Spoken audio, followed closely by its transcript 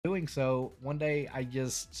doing so, one day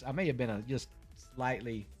I may have been just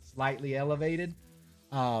slightly elevated.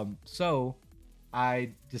 So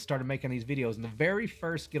I just started making these videos, and the very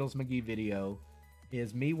first Skittles McGee video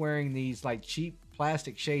is me wearing these like cheap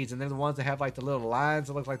plastic shades, and they're the ones that have like the little lines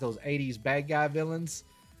that look like those 80s bad guy villains.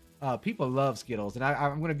 People love Skittles, and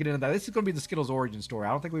I'm going to get into that. This is going to be the Skittles origin story.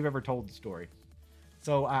 I don't think we've ever told the story.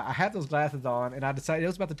 So I had those glasses on, and I decided it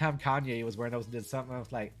was about the time Kanye was wearing those and did something. I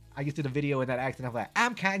was like, I just did a video in that accent. I was like,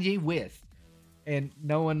 I'm Kanye West. And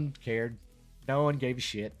no one cared. No one gave a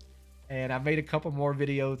shit. And I made a couple more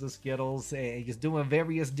videos of Skittles and just doing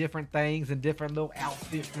various different things and different little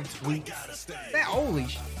outfits and tweets. That, holy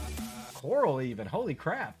Coral even. Holy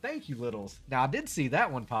crap. Thank you, Littles. Now, I did see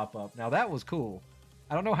that one pop up. Now, that was cool.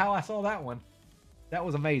 I don't know how I saw that one. That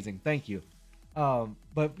was amazing. Thank you.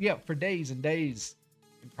 But yeah, for days and days,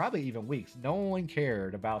 and probably even weeks, no one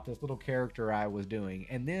cared about this little character I was doing.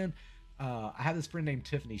 And then I have this friend named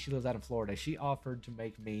Tiffany. She lives out in Florida. She offered to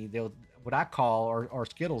make me what I call, or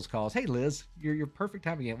Skittles calls, hey Liz, you're perfect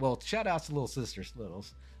time again. Well, shout outs to little sister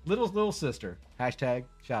Littles. Little's little sister. Hashtag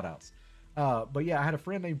shout outs. But yeah, I had a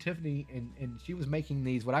friend named Tiffany, and she was making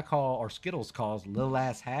these what I call, or Skittles calls, little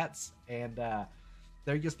ass hats. And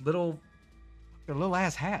they're just little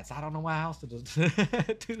ass hats. I don't know how else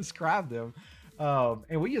to describe them.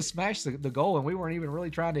 And we just smashed the goal, and we weren't even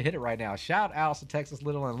really trying to hit it right now. Shout outs to Texas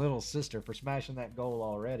Little and Little Sister for smashing that goal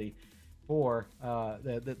already for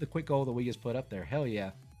the quick goal that we just put up there. Hell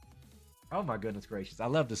yeah. Oh my goodness gracious. I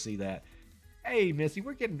love to see that. Hey Missy,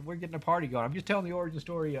 we're getting a party going. I'm just telling the origin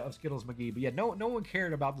story of Skittles McGee. But yeah, no one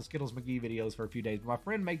cared about the Skittles McGee videos for a few days. But my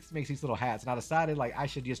friend makes these little hats, and I decided like I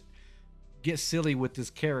should just get silly with this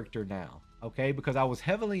character now. Okay, because I was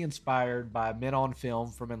heavily inspired by Men on Film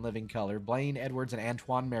from In Living Color, Blaine Edwards and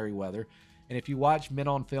Antoine Merriweather. And if you watch Men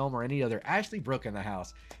on Film or any other, Ashley Brooke in the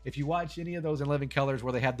house, if you watch any of those In Living Colors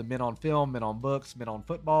where they have the Men on Film, Men on Books, Men on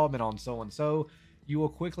Football, Men on So-and-so, you will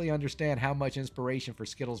quickly understand how much inspiration for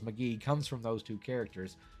Skittles McGee comes from those two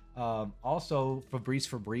characters. Also,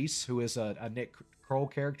 Fabrice, who is a Nick Kroll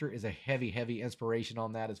character, is a heavy inspiration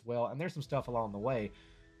on that as well. And there's some stuff along the way.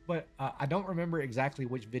 But I don't remember exactly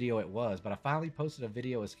which video it was, but I finally posted a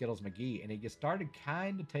video of Skittles McGee, and it just started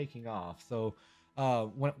kind of taking off. So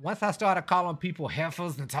once I started calling people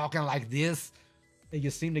heifers and talking like this, they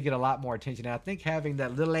just seemed to get a lot more attention. And I think having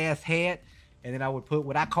that little ass hat, and then I would put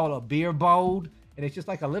what I call a beer bowl, and it's just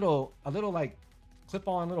like a little like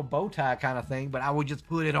clip-on little bow tie kind of thing, but I would just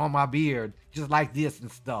put it on my beard, just like this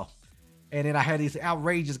and stuff. And then I had these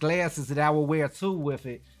outrageous glasses that I would wear too with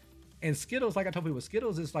it. And Skittles, like I told people,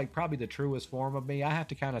 Skittles is like probably the truest form of me. I have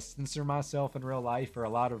to kind of censor myself in real life for a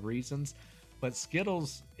lot of reasons. But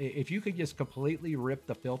Skittles, if you could just completely rip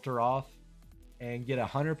the filter off and get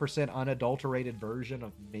 100% unadulterated version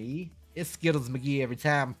of me, it's Skittles McGee every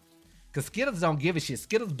time. Because Skittles don't give a shit.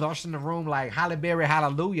 Skittles bust in the room like Halle Berry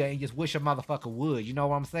Hallelujah and just wish a motherfucker would. You know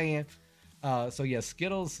what I'm saying? So yeah,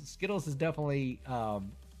 Skittles is definitely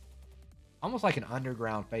almost like an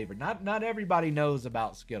underground favorite. Not everybody knows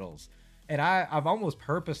about Skittles, and I've almost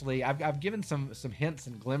purposely I've given some hints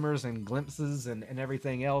and glimmers and glimpses and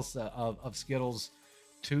everything else of Skittles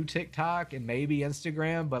to TikTok and maybe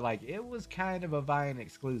Instagram, but like it was kind of a Vine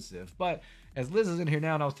exclusive. But as Liz is in here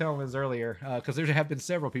now, and I was telling Liz earlier, because there have been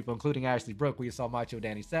several people, including Ashley Brooke, we saw Macho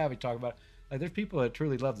Danny Savage talk about, like there's people that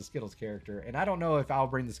truly love the Skittles character, and I don't know if I'll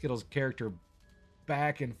bring the Skittles character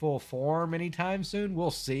back in full form anytime soon. We'll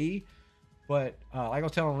see. But like I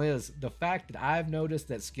was telling Liz, the fact that I've noticed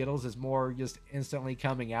that Skittles is more just instantly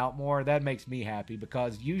coming out more, that makes me happy,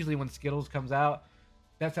 because usually when Skittles comes out,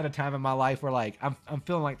 that's at a time in my life where like I'm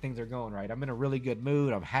feeling like things are going right. I'm in a really good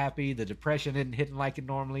mood. I'm happy. The depression isn't hitting like it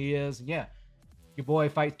normally is. And yeah, your boy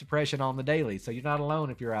fights depression on the daily, so you're not alone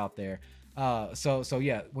if you're out there. So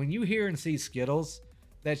yeah, when you hear and see Skittles,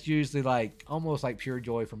 that's usually like almost like pure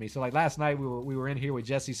joy for me. So like last night we were in here with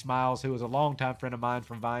Jesse Smiles, who is a longtime friend of mine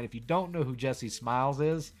from Vine. If you don't know who Jesse Smiles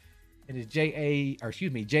is, it is Jessi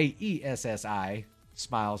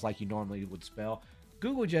Smiles, like you normally would spell.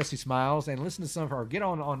 Google Jesse Smiles and listen to some of her. Get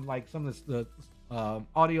on like some of the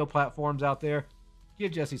audio platforms out there.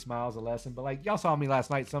 Give Jesse Smiles a lesson. But like y'all saw me last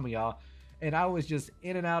night, some of y'all, and I was just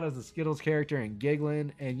in and out as the Skittles character and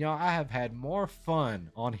giggling. And y'all, I have had more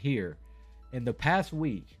fun on here in the past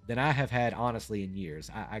week than I have had honestly in years.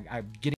 I'm getting